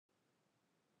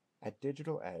At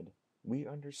DigitalEd, we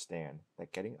understand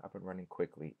that getting up and running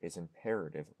quickly is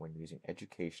imperative when using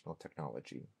educational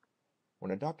technology.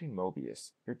 When adopting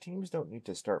Möbius, your teams don't need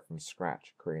to start from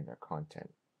scratch creating their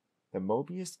content. The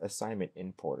Möbius assignment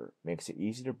importer makes it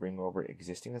easy to bring over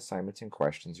existing assignments and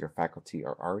questions your faculty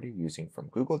are already using from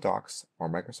Google Docs or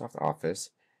Microsoft Office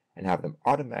and have them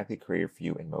automatically created for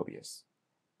you in Möbius.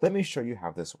 Let me show you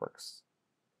how this works.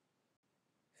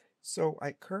 So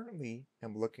I currently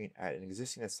am looking at an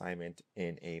existing assignment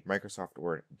in a Microsoft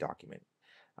Word document.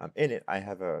 In it, I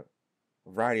have a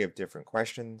variety of different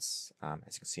questions.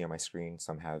 As you can see on my screen,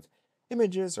 some have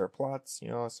images or plots,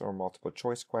 some are multiple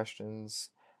choice questions.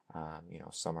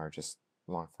 Some are just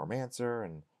long form answer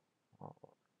and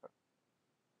uh,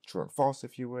 true and false,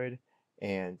 if you would.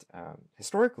 And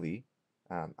historically,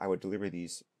 I would deliver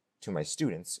these to my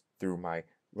students through my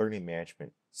learning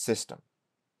management system.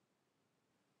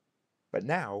 But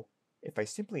now, if I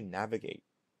simply navigate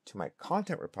to my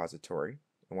content repository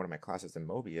in one of my classes in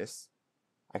Möbius,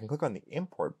 I can click on the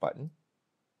Import button,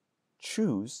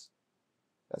 choose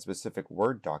that specific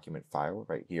Word document file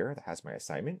right here that has my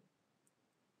assignment,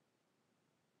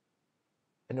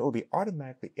 and it will be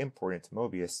automatically imported into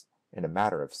Möbius in a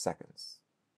matter of seconds.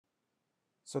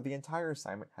 So the entire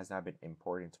assignment has now been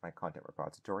imported into my content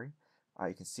repository.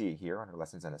 You can see it here under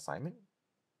Lessons and Assignment,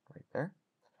 right there.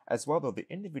 As well, though, the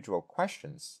individual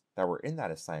questions that were in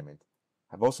that assignment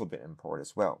have also been imported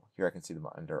as well. Here I can see them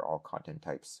under All Content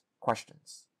Types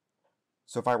Questions.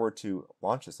 So if I were to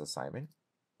launch this assignment,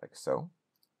 like so,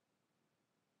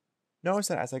 notice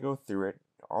that as I go through it,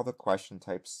 all the question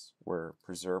types were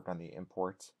preserved on the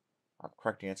import.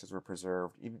 Correct answers were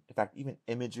preserved. In fact, even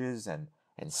images and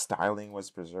styling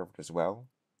was preserved as well.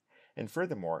 And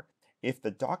furthermore, if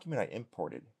the document I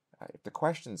imported, if the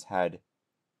questions had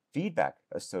feedback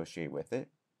associated with it,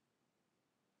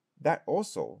 that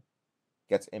also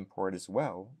gets imported as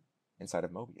well inside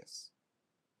of Möbius.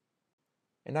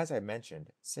 And as I mentioned,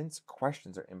 since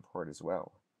questions are imported as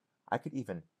well, I could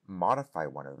even modify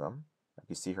one of them, like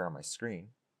you see here on my screen,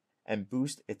 and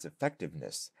boost its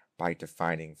effectiveness by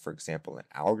defining, for example, an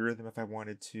algorithm if I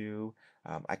wanted to.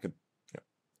 I could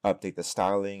update the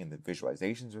styling and the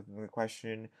visualizations within the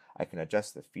question. I can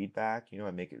adjust the feedback,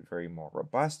 and make it very more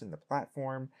robust in the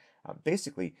platform.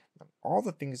 Basically, all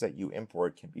the things that you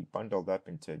import can be bundled up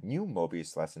into new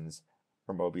Möbius lessons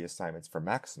or Möbius assignments for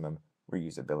maximum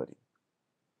reusability.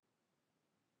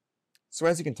 So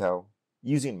as you can tell,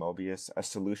 using Möbius, a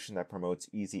solution that promotes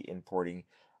easy importing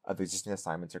of existing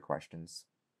assignments or questions,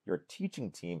 your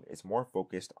teaching team is more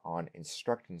focused on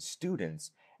instructing students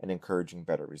and encouraging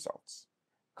better results.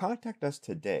 Contact us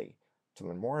today to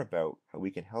learn more about how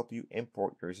we can help you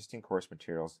import your existing course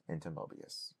materials into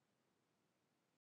Möbius.